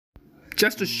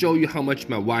just to show you how much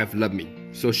my wife loved me.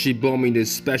 So she bought me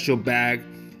this special bag,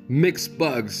 mixed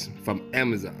bugs from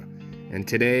Amazon. And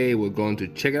today we're going to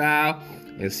check it out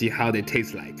and see how they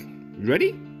taste like.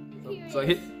 Ready? So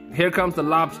here comes the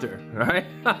lobster, right?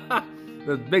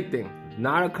 The big thing.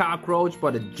 Not a cockroach,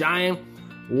 but a giant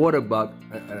water bug.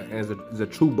 And it's a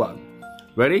true bug.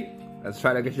 Ready? Let's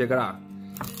try to check it out.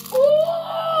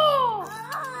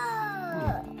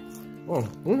 Oh,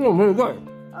 this is really good.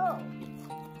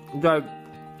 It's like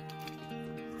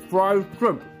fried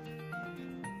shrimp.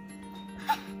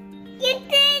 You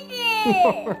did it!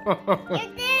 You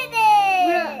did it!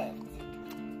 Yeah.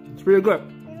 It's really good.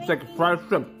 It's like fried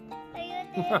shrimp.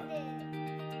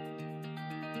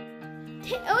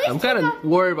 I'm kind of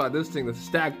worried about this thing, the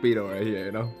stag beetle right here,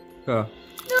 you know? No,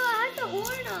 I have the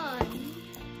horn on.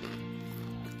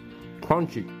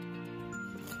 Crunchy.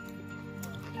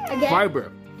 Again? Fiber.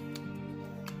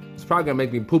 It's probably gonna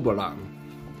make me poop a lot.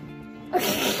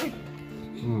 Hey,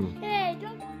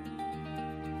 don't...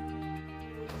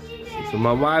 So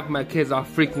my wife, my kids are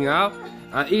freaking out.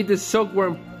 I eat this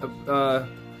silkworm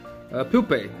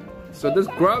pupae. So this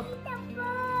grub,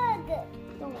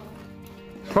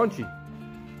 crunchy.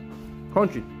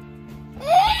 Crunchy.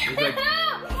 It's like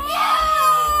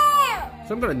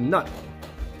some kind of nut.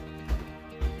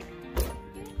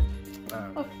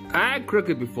 I had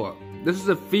cricket before. This is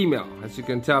a female, as you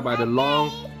can tell by the long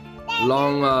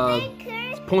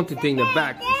pointed thing in the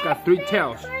back. It's got 3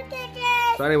 tails.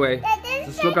 So anyway,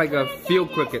 this looks like a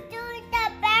field cricket.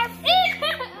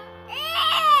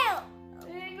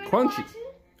 Crunchy.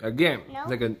 Again,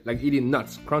 like eating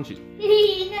nuts. Crunchy.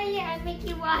 Yeah, I make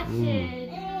you watch it.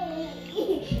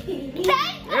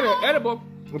 Edible.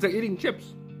 It's like eating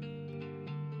chips.